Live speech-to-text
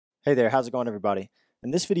Hey there, how's it going everybody?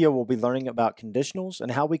 In this video we'll be learning about conditionals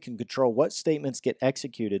and how we can control what statements get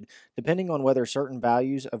executed depending on whether certain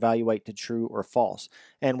values evaluate to true or false.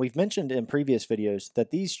 And we've mentioned in previous videos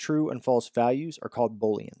that these true and false values are called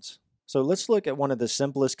Booleans. So let's look at one of the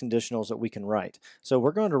simplest conditionals that we can write. So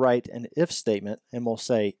we're going to write an if statement and we'll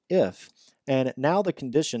say if, and now the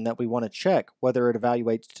condition that we want to check whether it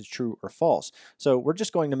evaluates to true or false. So we're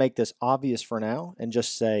just going to make this obvious for now and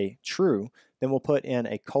just say true. Then we'll put in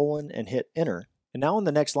a colon and hit enter. And now in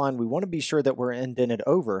the next line, we want to be sure that we're indented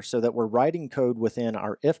over so that we're writing code within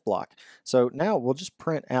our if block. So now we'll just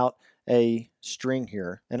print out a string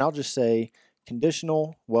here, and I'll just say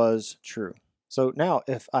conditional was true. So now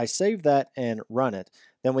if I save that and run it,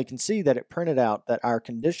 then we can see that it printed out that our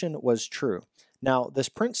condition was true. Now, this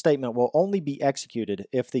print statement will only be executed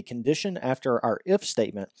if the condition after our if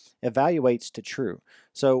statement evaluates to true.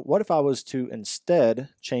 So what if I was to instead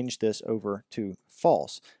change this over to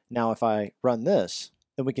false? Now, if I run this,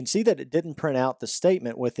 then we can see that it didn't print out the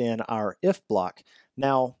statement within our if block.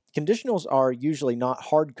 Now, conditionals are usually not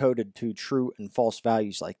hard-coded to true and false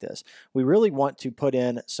values like this. We really want to put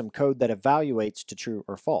in some code that evaluates to true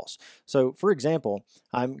or false. So for example,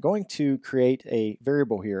 I'm going to create a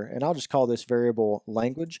variable here, and I'll just call this variable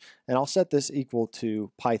language, and I'll set this equal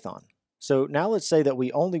to Python. So now let's say that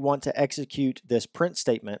we only want to execute this print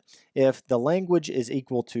statement if the language is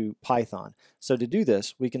equal to Python. So to do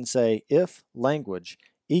this, we can say if language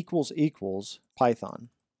equals Python.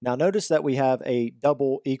 Now notice that we have a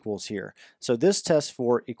double equals here. So this tests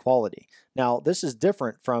for equality. Now this is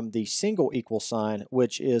different from the single equal sign,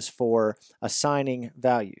 which is for assigning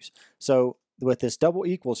values. So with this double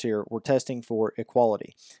equals here, we're testing for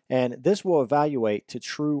equality. And this will evaluate to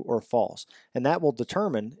true or false. And that will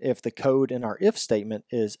determine if the code in our if statement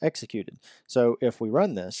is executed. So if we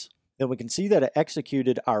run this, then we can see that it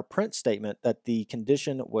executed our print statement that the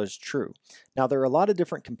condition was true. Now there are a lot of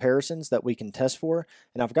different comparisons that we can test for,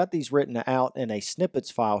 and I've got these written out in a snippets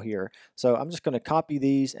file here. So I'm just going to copy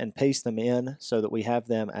these and paste them in so that we have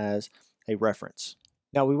them as a reference.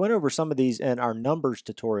 Now we went over some of these in our numbers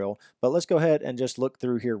tutorial, but let's go ahead and just look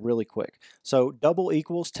through here really quick. So double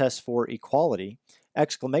equals tests for equality,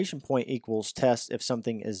 exclamation point equals tests if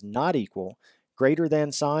something is not equal, greater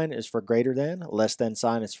than sign is for greater than, less than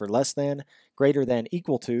sign is for less than, greater than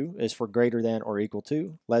equal to is for greater than or equal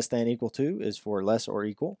to, less than equal to is for less or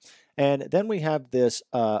equal, and then we have this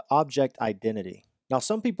object identity. Now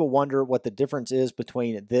some people wonder what the difference is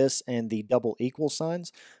between this and the double equal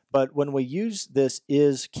signs, but when we use this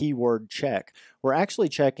is keyword check, we're actually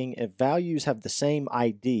checking if values have the same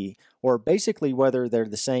ID, or basically whether they're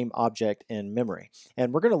the same object in memory.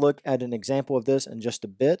 And we're going to look at an example of this in just a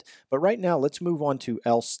bit, but right now let's move on to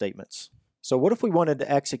else statements. So what if we wanted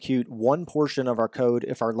to execute one portion of our code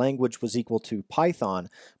if our language was equal to Python,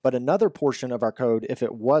 but another portion of our code if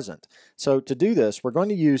it wasn't? So to do this, we're going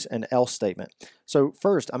to use an else statement. So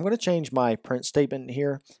first, I'm going to change my print statement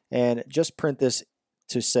here and just print this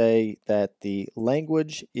to say that the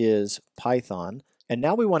language is Python. And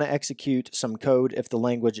now we want to execute some code if the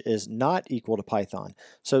language is not equal to Python.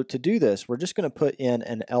 So to do this, we're just going to put in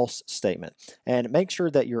an else statement. And make sure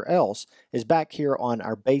that your else is back here on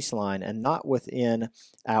our baseline and not within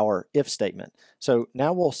our if statement. So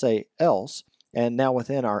now we'll say else, and now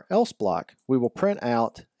within our else block, we will print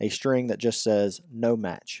out a string that just says no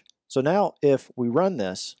match. So now if we run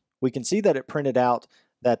this, we can see that it printed out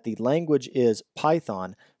that the language is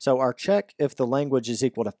Python. So our check if the language is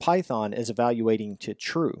equal to Python is evaluating to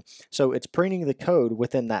true. So it's printing the code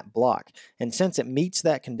within that block. And since it meets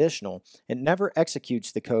that conditional, it never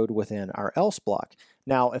executes the code within our else block.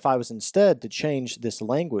 Now, if I was instead to change this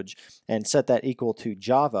language and set that equal to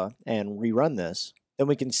Java and rerun this, then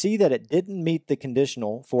we can see that it didn't meet the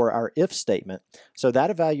conditional for our if statement. So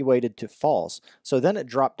that evaluated to false. So then it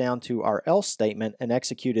dropped down to our else statement and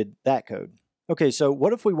executed that code. Okay, so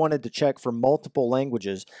what if we wanted to check for multiple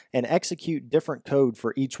languages and execute different code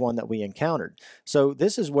for each one that we encountered? So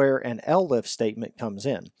this is where an Elif statement comes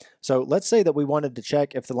in. So let's say that we wanted to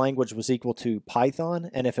check if the language was equal to Python,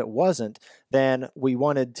 and if it wasn't, then we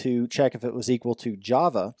wanted to check if it was equal to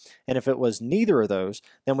Java, and if it was neither of those,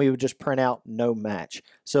 then we would just print out no match.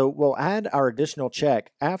 So we'll add our additional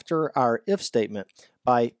check after our if statement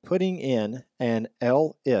by putting in an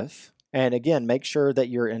elif. And again, make sure that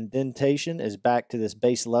your indentation is back to this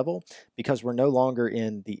base level because we're no longer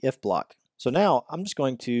in the if block. So now I'm just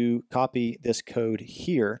going to copy this code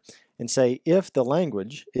here and say if the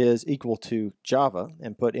language is equal to Java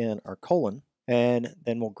and put in our colon, and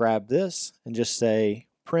then we'll grab this and just say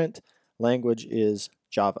print language is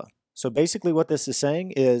Java. So basically what this is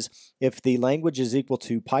saying is if the language is equal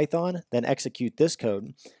to Python, then execute this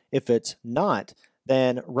code. If it's not,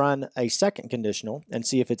 then run a second conditional and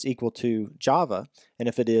see if it's equal to Java, and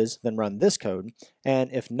if it is, then run this code,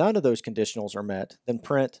 and if none of those conditionals are met, then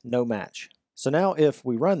print no match. So now if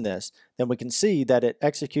we run this, then we can see that it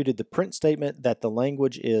executed the print statement that the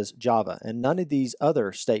language is Java, and none of these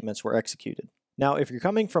other statements were executed. Now, if you're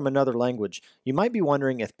coming from another language, you might be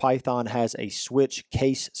wondering if Python has a switch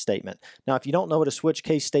case statement. Now, if you don't know what a switch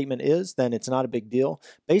case statement is, then it's not a big deal.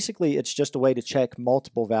 Basically, it's just a way to check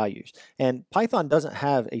multiple values. And Python doesn't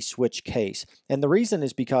have a switch case. And the reason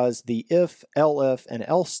is because the if, elif, and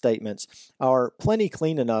else statements are plenty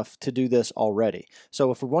clean enough to do this already. So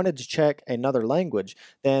if we wanted to check another language,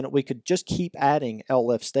 then we could just keep adding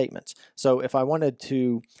elif statements. So if I wanted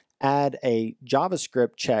to add a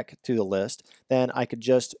JavaScript check to the list, then I could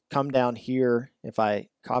just come down here. If I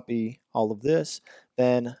copy all of this,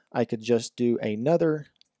 then I could just do another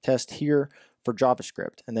test here for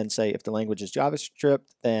JavaScript and then say if the language is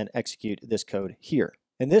JavaScript, then execute this code here.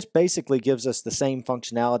 And this basically gives us the same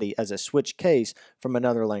functionality as a switch case from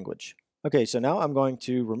another language. Okay, so now I'm going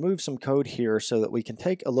to remove some code here so that we can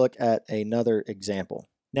take a look at another example.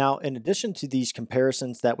 Now, in addition to these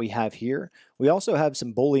comparisons that we have here, we also have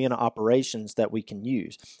some Boolean operations that we can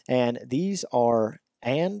use. And these are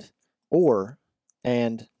and, or,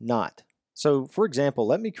 and not. So for example,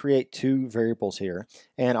 let me create two variables here,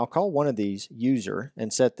 and I'll call one of these user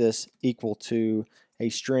and set this equal to a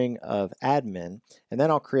string of admin. And then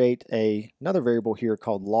I'll create another variable here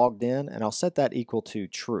called logged in, and I'll set that equal to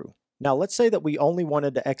true. Now let's say that we only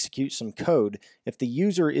wanted to execute some code if the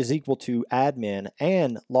user is equal to admin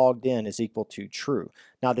and logged in is equal to true.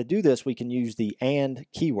 Now to do this, we can use the and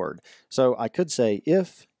keyword. So I could say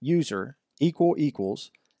if user equals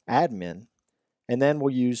admin, and then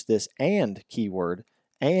we'll use this and keyword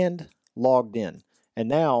and logged in. And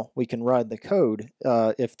now we can run the code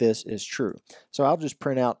if this is true. So I'll just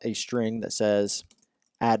print out a string that says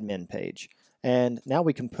admin page. And now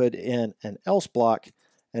we can put in an else block.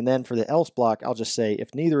 And then for the else block, I'll just say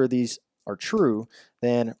if neither of these are true,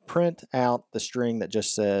 then print out the string that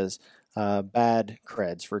just says bad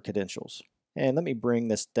creds for credentials. And let me bring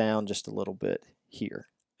this down just a little bit here.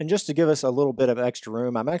 And just to give us a little bit of extra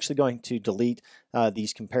room, I'm actually going to delete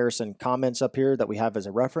these comparison comments up here that we have as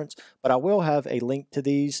a reference, but I will have a link to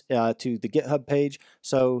these to the GitHub page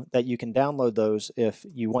so that you can download those if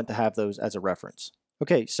you want to have those as a reference.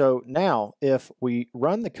 Okay, so now if we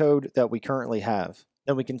run the code that we currently have,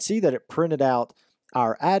 then we can see that it printed out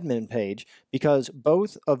our admin page because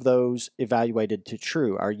both of those evaluated to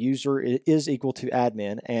true. Our user is equal to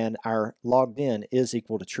admin and our logged in is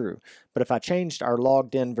equal to true. But if I changed our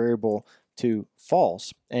logged in variable to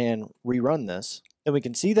false and rerun this, then we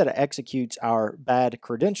can see that it executes our bad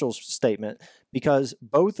credentials statement because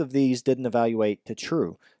both of these didn't evaluate to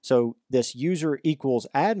true. So this user equals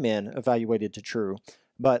admin evaluated to true,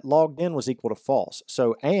 but logged in was equal to false.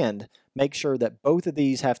 So and make sure that both of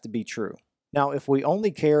these have to be true. Now, if we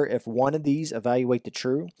only care if one of these evaluate to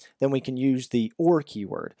true, then we can use the or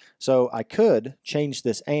keyword. So I could change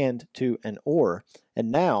this and to an or,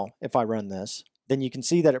 and now if I run this, then you can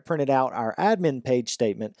see that it printed out our admin page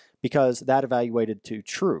statement because that evaluated to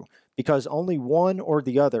true, because only one or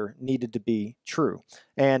the other needed to be true.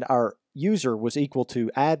 And our user was equal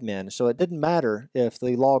to admin, so it didn't matter if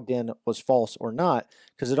the logged in was false or not,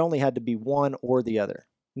 because it only had to be one or the other.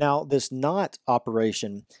 Now, this not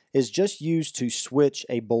operation is just used to switch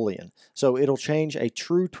a Boolean. So it'll change a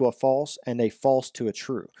true to a false and a false to a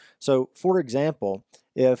true. So for example,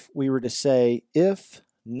 if we were to say if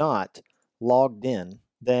not logged in,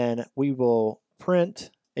 then we will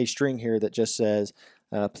print a string here that just says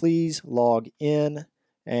please log in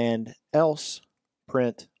and else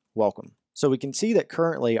print welcome. So we can see that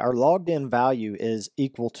currently our logged in value is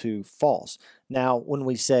equal to false. Now, when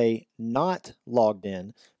we say not logged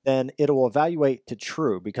in, then it'll evaluate to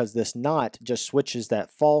true because this not just switches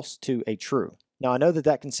that false to a true. Now, I know that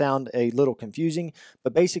that can sound a little confusing,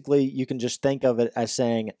 but basically you can just think of it as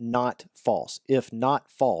saying not false, if not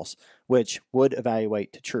false, which would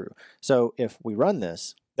evaluate to true. So if we run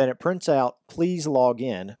this, then it prints out please log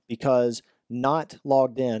in because not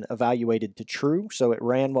logged in evaluated to true, so it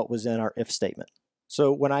ran what was in our if statement.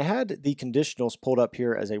 So when I had the conditionals pulled up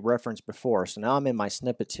here as a reference before, so now I'm in my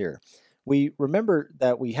snippets here, we remember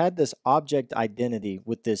that we had this object identity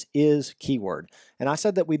with this is keyword, and I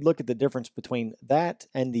said that we'd look at the difference between that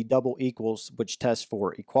and the double equals, which tests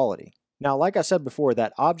for equality. Now, like I said before,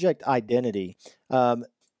 that object identity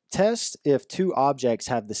tests if two objects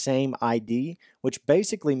have the same ID, which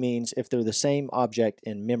basically means if they're the same object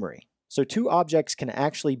in memory. So two objects can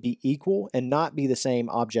actually be equal and not be the same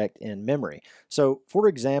object in memory. So for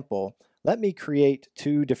example, let me create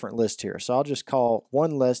two different lists here. So I'll just call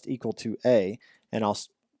one list equal to A, and I'll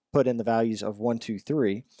put in the values of 1, 2,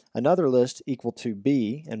 3, another list equal to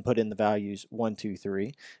B, and put in the values 1, 2,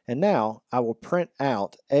 3, and now I will print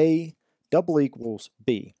out A double equals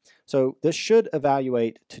B. So this should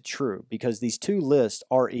evaluate to true because these two lists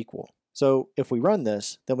are equal. So if we run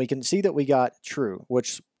this, then we can see that we got true,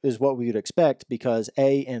 which is what we would expect because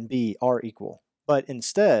A and B are equal. But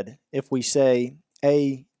instead, if we say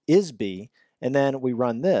A is B, and then we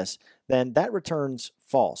run this, then that returns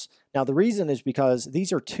false. Now the reason is because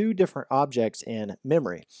these are two different objects in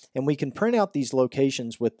memory, and we can print out these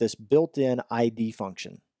locations with this built-in ID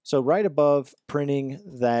function. So right above printing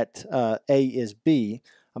that A is B,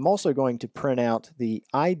 I'm also going to print out the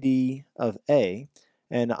ID of A,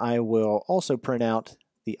 and I will also print out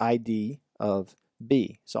the ID of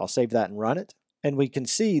B. So I'll save that and run it. And we can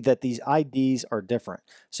see that these IDs are different.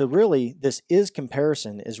 So really, this is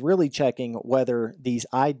comparison is really checking whether these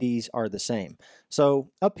IDs are the same. So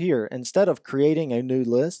up here, instead of creating a new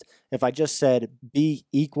list, if I just said B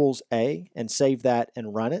equals A and save that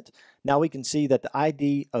and run it, now we can see that the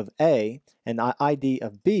ID of A and the ID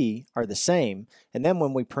of B are the same. And then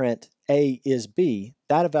when we print A is B,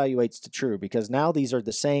 that evaluates to true because now these are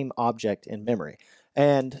the same object in memory.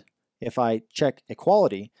 And if I check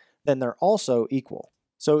equality, then they're also equal.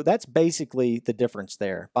 So that's basically the difference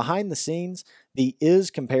there. Behind the scenes, the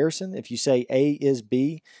is comparison, if you say A is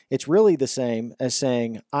B, it's really the same as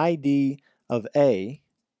saying ID of A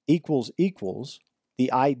equals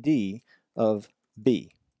the ID of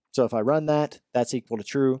B. So if I run that, that's equal to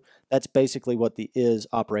true. That's basically what the is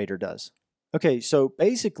operator does. Okay, so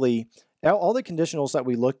basically, all the conditionals that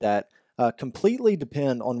we looked at completely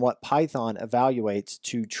depend on what Python evaluates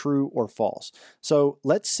to true or false. So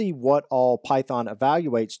let's see what all Python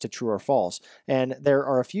evaluates to true or false. And there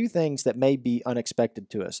are a few things that may be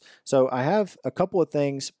unexpected to us. So I have a couple of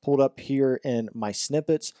things pulled up here in my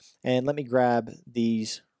snippets, and let me grab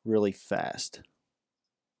these really fast.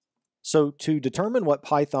 So to determine what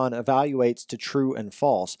Python evaluates to true and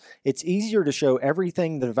false, it's easier to show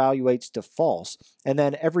everything that evaluates to false, and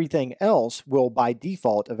then everything else will by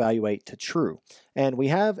default evaluate to true. And we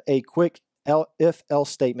have a quick if-else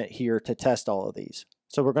statement here to test all of these.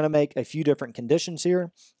 So we're going to make a few different conditions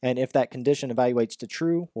here, and if that condition evaluates to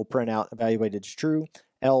true, we'll print out evaluated to true,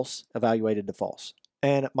 else evaluated to false.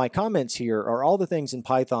 And my comments here are all the things in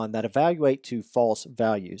Python that evaluate to false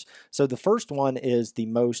values. So the first one is the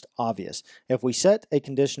most obvious. If we set a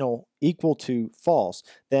conditional equal to false,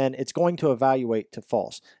 then it's going to evaluate to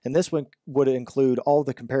false. And this would include all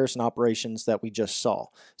the comparison operations that we just saw.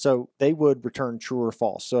 So they would return true or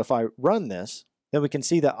false. So if I run this, then we can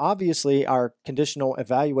see that obviously our conditional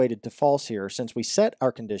evaluated to false here since we set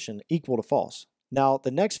our condition equal to false. Now the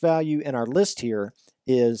next value in our list here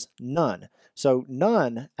is none. So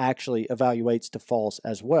none actually evaluates to false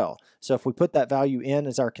as well. So if we put that value in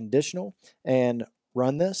as our conditional and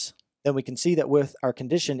run this, then we can see that with our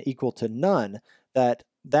condition equal to none,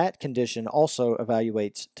 that condition also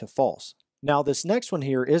evaluates to false. Now this next one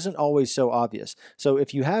here isn't always so obvious. So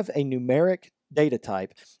if you have a numeric data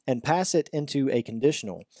type and pass it into a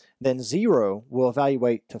conditional, then 0 will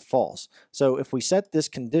evaluate to false. So if we set this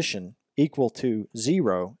condition equal to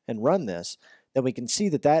 0 and run this, then we can see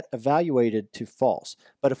that that evaluated to false.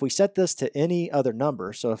 But if we set this to any other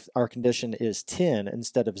number, so if our condition is 10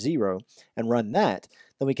 instead of 0 and run that,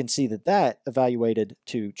 then we can see that that evaluated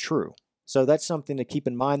to true. So that's something to keep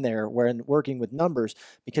in mind there when working with numbers,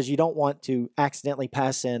 because you don't want to accidentally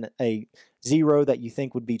pass in a 0 that you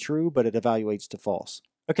think would be true, but it evaluates to false.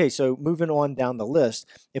 Okay, so moving on down the list,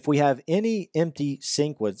 if we have any empty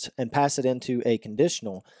sequence and pass it into a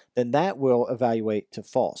conditional, then that will evaluate to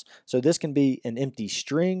false. So this can be an empty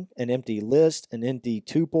string, an empty list, an empty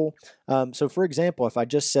tuple. So for example, if I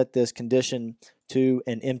just set this condition to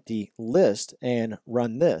an empty list and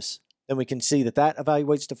run this, then we can see that that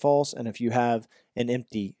evaluates to false. And if you have an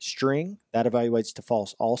empty string, that evaluates to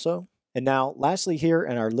false also. And now lastly here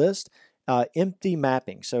in our list, empty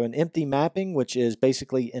mapping. So an empty mapping, which is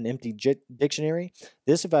basically an empty dictionary,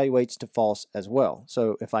 this evaluates to false as well.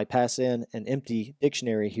 So if I pass in an empty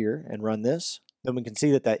dictionary here and run this, then we can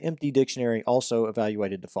see that that empty dictionary also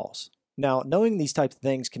evaluated to false. Now, knowing these types of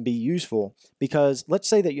things can be useful because let's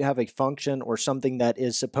say that you have a function or something that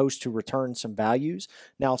is supposed to return some values.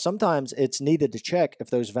 Now, sometimes it's needed to check if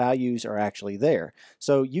those values are actually there.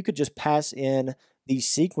 So you could just pass in these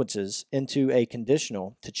sequences into a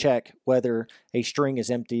conditional to check whether a string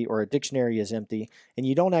is empty or a dictionary is empty, and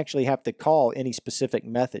you don't actually have to call any specific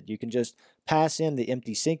method. You can just pass in the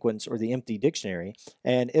empty sequence or the empty dictionary,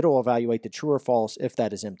 and it'll evaluate the true or false if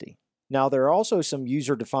that is empty. Now, there are also some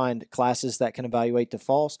user-defined classes that can evaluate to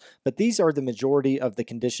false, but these are the majority of the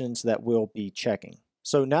conditions that we'll be checking.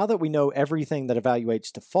 So now that we know everything that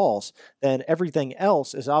evaluates to false, then everything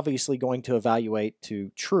else is obviously going to evaluate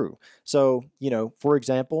to true. So, for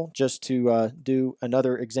example, just to do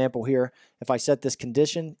another example here, if I set this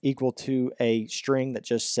condition equal to a string that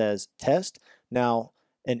just says test, now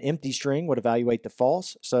an empty string would evaluate to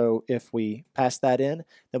false. So if we pass that in,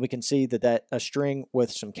 then we can see that a string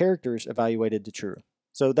with some characters evaluated to true.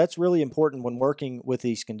 So that's really important when working with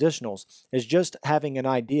these conditionals, is just having an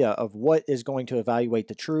idea of what is going to evaluate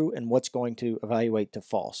to true and what's going to evaluate to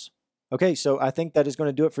false. Okay, so I think that is going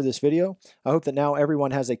to do it for this video. I hope that now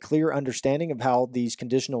everyone has a clear understanding of how these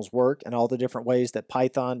conditionals work and all the different ways that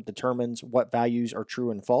Python determines what values are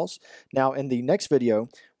true and false. Now, in the next video,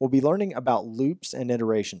 we'll be learning about loops and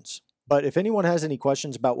iterations. But if anyone has any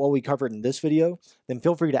questions about what we covered in this video, then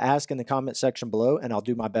feel free to ask in the comment section below and I'll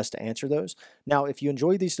do my best to answer those. Now, if you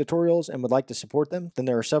enjoy these tutorials and would like to support them, then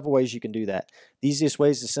there are several ways you can do that. The easiest way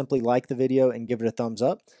is to simply like the video and give it a thumbs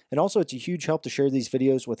up. And also, it's a huge help to share these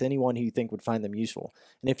videos with anyone who you think would find them useful.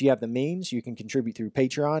 And if you have the means, you can contribute through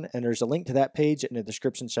Patreon, and there's a link to that page in the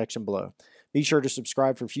description section below. Be sure to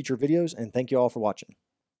subscribe for future videos, and thank you all for watching.